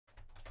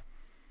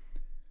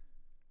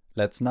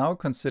Let's now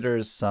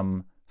consider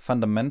some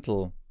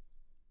fundamental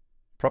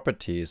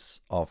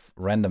properties of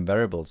random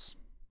variables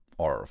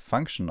or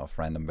function of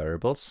random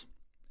variables,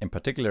 in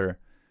particular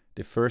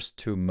the first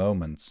two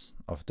moments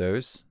of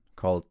those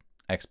called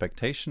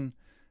expectation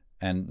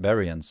and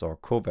variance or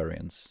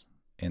covariance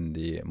in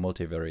the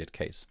multivariate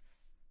case.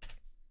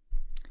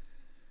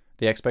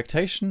 The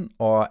expectation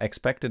or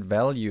expected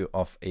value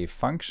of a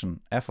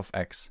function f of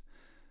x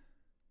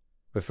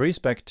with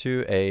respect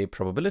to a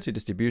probability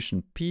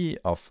distribution p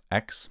of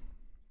x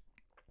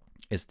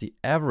is the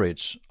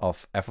average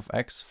of f of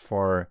x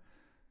for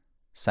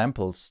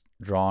samples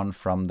drawn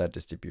from that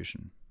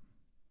distribution.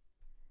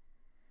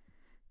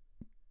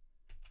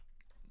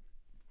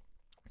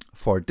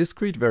 For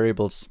discrete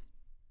variables,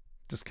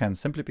 this can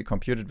simply be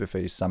computed with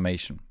a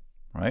summation,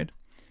 right?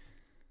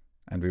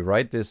 And we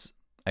write this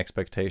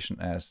expectation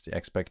as the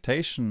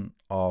expectation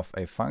of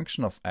a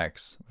function of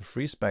x with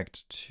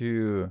respect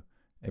to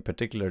a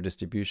particular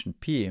distribution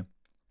p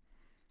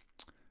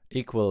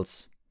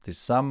equals the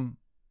sum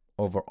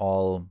over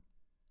all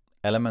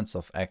elements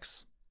of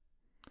x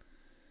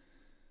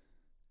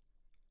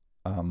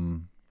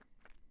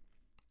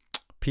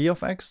p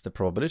of x, the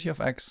probability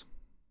of x,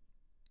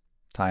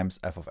 times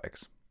f of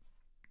x.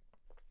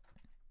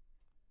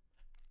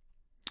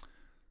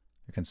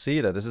 You can see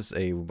that this is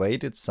a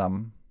weighted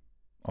sum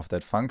of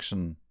that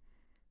function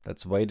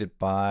that's weighted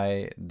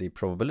by the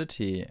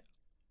probability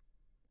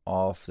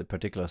of the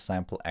particular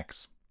sample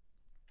x.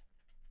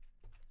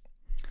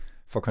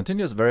 For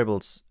continuous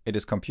variables, it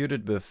is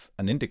computed with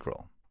an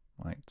integral,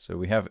 right? So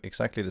we have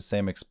exactly the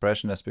same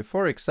expression as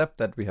before, except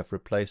that we have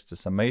replaced the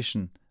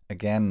summation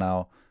again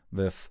now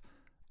with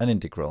an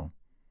integral.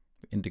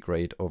 We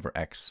integrate over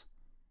x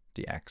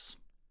dx.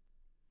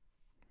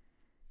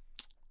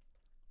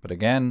 But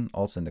again,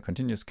 also in the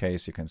continuous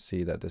case, you can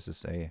see that this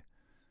is a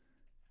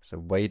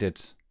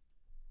weighted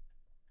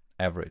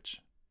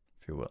average,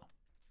 if you will.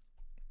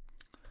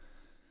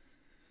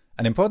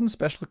 An important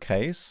special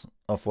case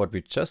of what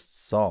we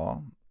just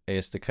saw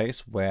is the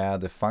case where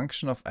the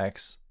function of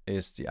x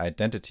is the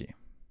identity,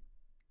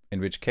 in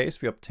which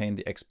case we obtain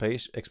the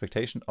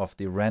expectation of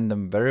the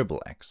random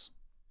variable x.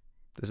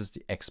 This is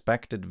the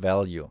expected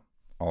value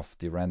of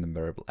the random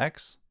variable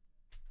x.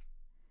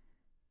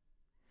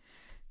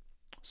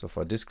 So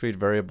for discrete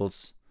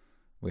variables,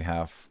 we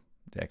have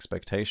the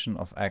expectation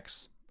of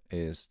x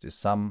is the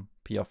sum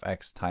p of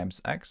x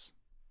times x.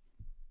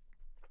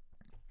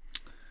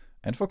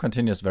 And for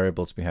continuous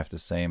variables, we have the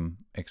same,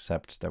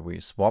 except that we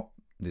swap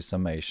the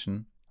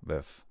summation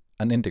with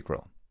an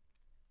integral.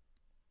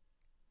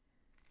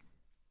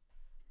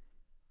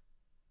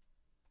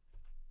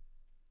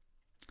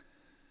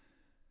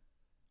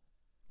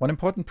 One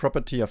important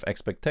property of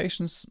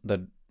expectations that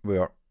we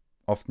are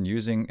often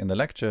using in the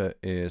lecture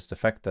is the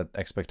fact that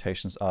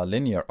expectations are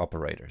linear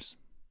operators.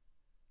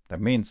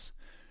 That means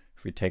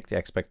if we take the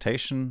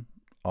expectation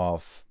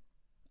of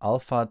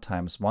alpha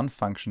times one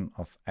function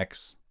of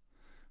x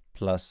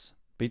plus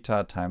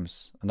beta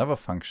times another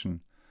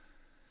function,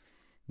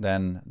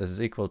 then this is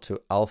equal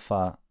to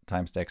alpha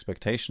times the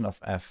expectation of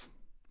f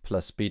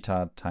plus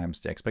beta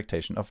times the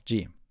expectation of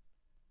g.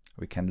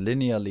 We can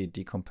linearly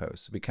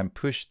decompose. We can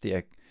push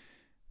the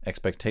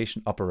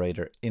expectation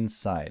operator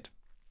inside.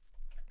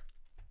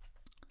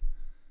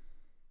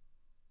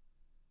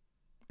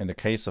 In the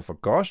case of a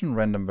Gaussian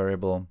random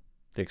variable,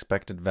 the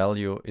expected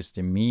value is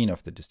the mean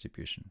of the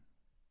distribution,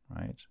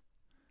 right?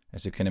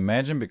 As you can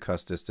imagine,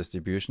 because this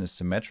distribution is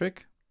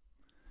symmetric,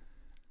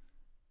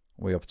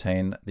 we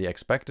obtain the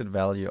expected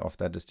value of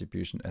that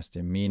distribution as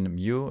the mean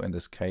mu. In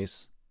this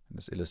case, in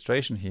this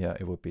illustration here,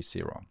 it would be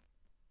 0.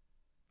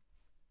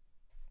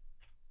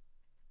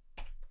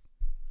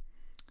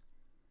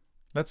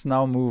 Let's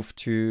now move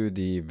to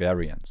the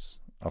variance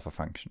of a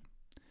function.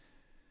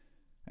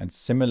 And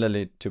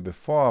similarly to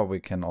before, we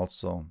can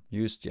also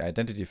use the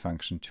identity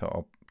function to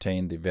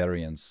obtain the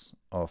variance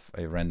of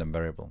a random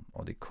variable,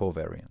 or the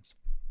covariance.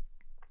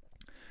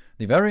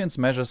 The variance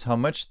measures how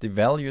much the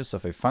values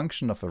of a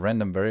function of a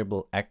random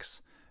variable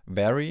x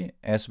vary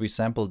as we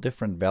sample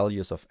different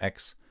values of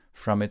x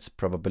from its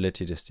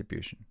probability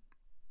distribution.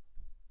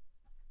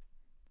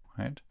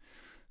 Right?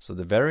 So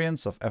the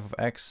variance of f of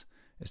x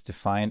is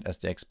defined as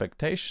the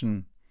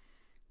expectation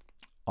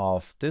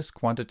of this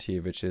quantity,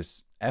 which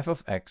is f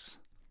of x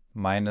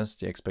minus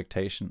the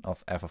expectation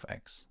of f of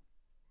x.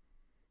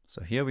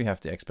 So here we have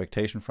the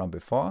expectation from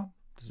before.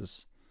 This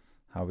is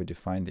how we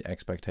define the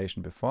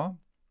expectation before.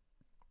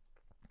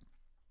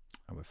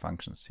 Our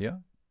functions here,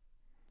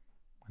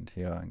 and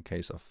here in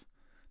case of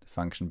the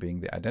function being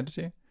the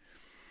identity.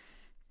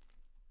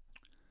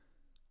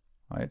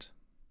 Right?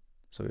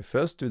 So we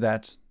first do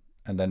that,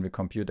 and then we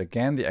compute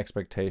again the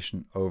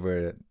expectation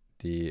over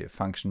the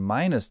function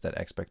minus that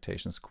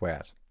expectation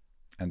squared.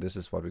 And this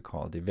is what we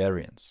call the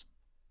variance.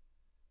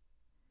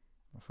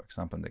 For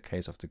example, in the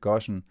case of the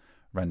Gaussian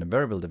random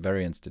variable, the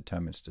variance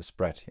determines the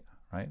spread here,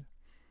 right?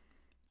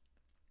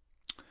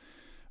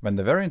 When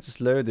the variance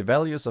is low, the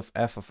values of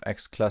f of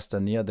x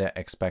cluster near their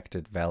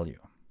expected value,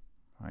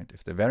 right?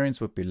 If the variance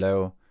would be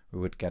low,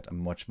 we would get a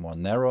much more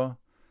narrow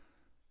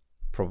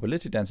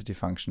probability density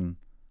function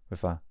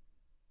with a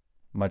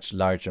much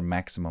larger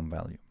maximum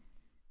value.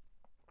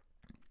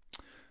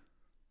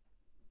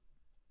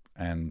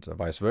 And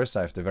vice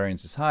versa, if the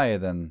variance is high,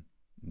 then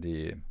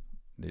the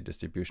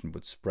distribution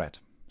would spread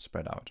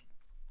out.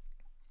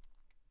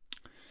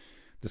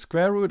 The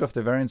square root of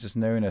the variance is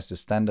known as the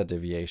standard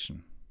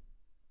deviation,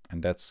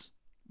 and that's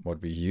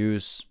what we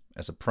use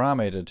as a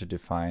parameter to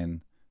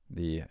define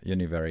the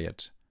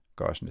univariate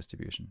Gaussian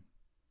distribution.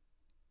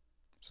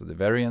 So the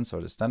variance,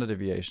 or the standard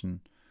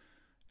deviation,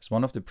 is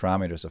one of the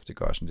parameters of the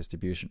Gaussian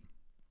distribution.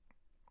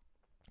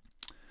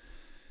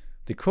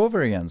 The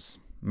covariance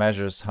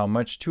measures how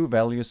much two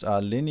values are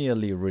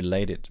linearly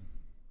related.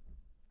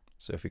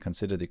 So if we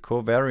consider the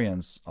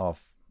covariance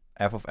of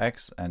f of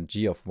x and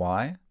g of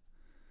y,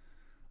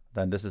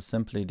 then this is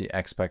simply the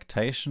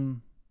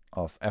expectation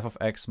of f of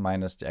x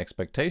minus the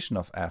expectation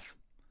of f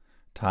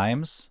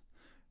times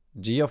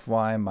g of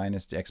y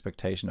minus the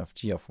expectation of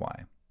g of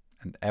y.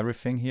 And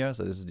everything here,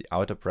 so this is the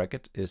outer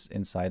bracket, is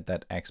inside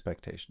that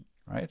expectation,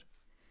 right?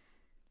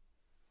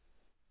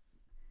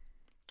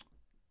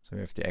 So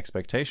we have the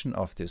expectation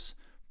of this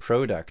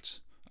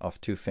product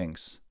of two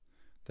things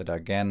that are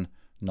again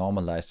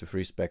normalized with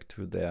respect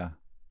to their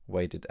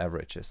weighted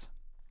averages.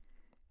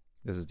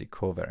 This is the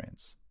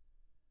covariance.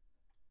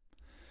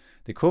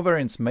 The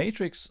covariance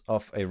matrix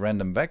of a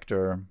random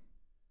vector,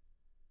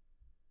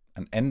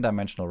 an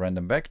n-dimensional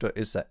random vector,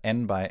 is a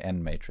n by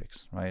n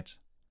matrix, right?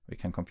 We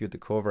can compute the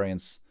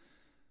covariance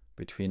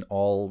between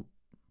all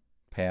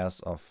pairs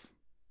of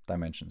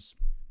dimensions.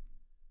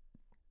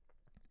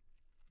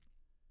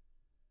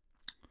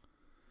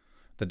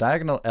 The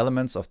diagonal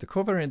elements of the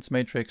covariance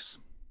matrix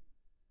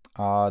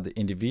are the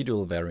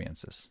individual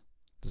variances.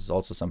 This is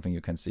also something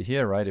you can see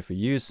here, right? If we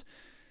use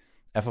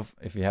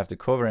if we have the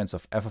covariance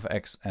of f of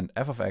x and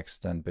f of x,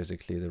 then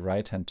basically the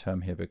right-hand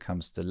term here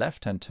becomes the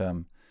left-hand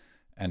term,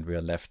 and we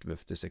are left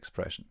with this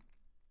expression.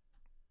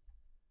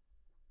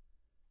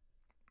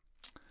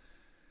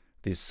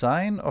 The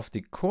sign of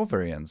the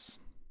covariance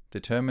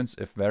determines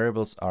if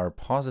variables are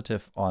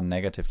positive or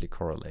negatively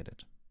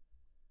correlated.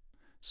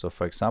 So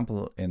for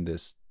example, in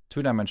this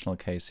two-dimensional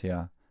case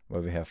here,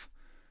 where we have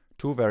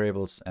two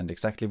variables and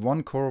exactly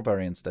one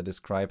covariance that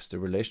describes the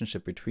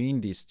relationship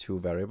between these two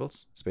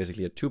variables. It's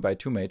basically a 2 by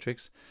 2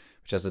 matrix,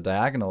 which has a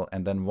diagonal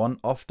and then one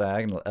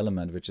off-diagonal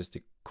element, which is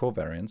the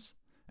covariance.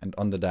 And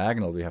on the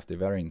diagonal, we have the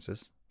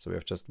variances. So we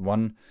have just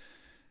one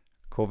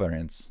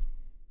covariance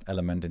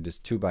element in this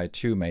 2 by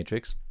 2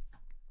 matrix.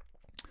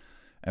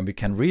 And we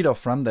can read off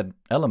from that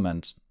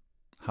element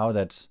how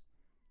that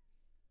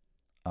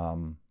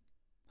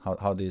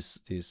how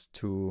these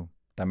two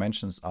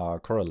dimensions are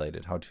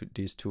correlated, how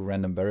these two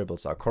random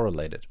variables are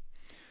correlated.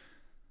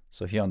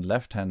 So here on the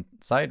left-hand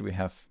side, we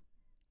have,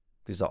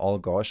 these are all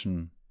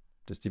Gaussian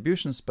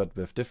distributions, but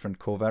with different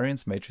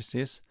covariance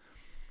matrices,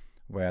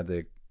 where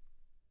the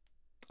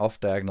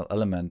off-diagonal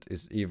element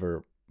is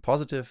either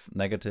positive,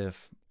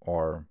 negative,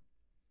 or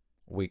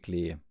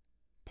weakly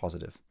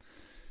positive.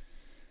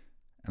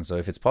 And so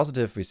if it's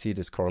positive, we see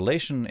this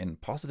correlation in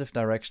positive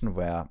direction,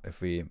 where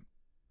if we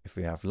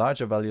have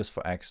larger values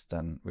for x,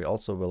 then we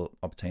also will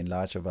obtain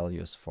larger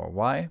values for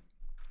y.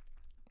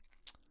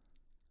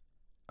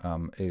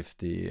 If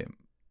the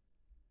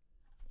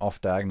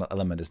off-diagonal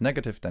element is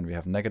negative, then we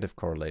have negative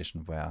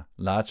correlation, where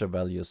larger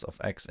values of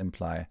x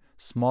imply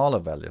smaller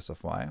values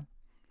of y.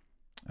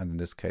 And in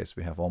this case,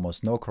 we have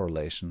almost no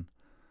correlation.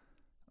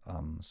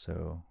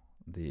 So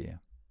the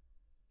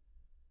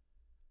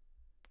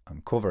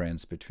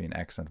covariance between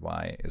x and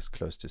y is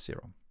close to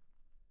 0.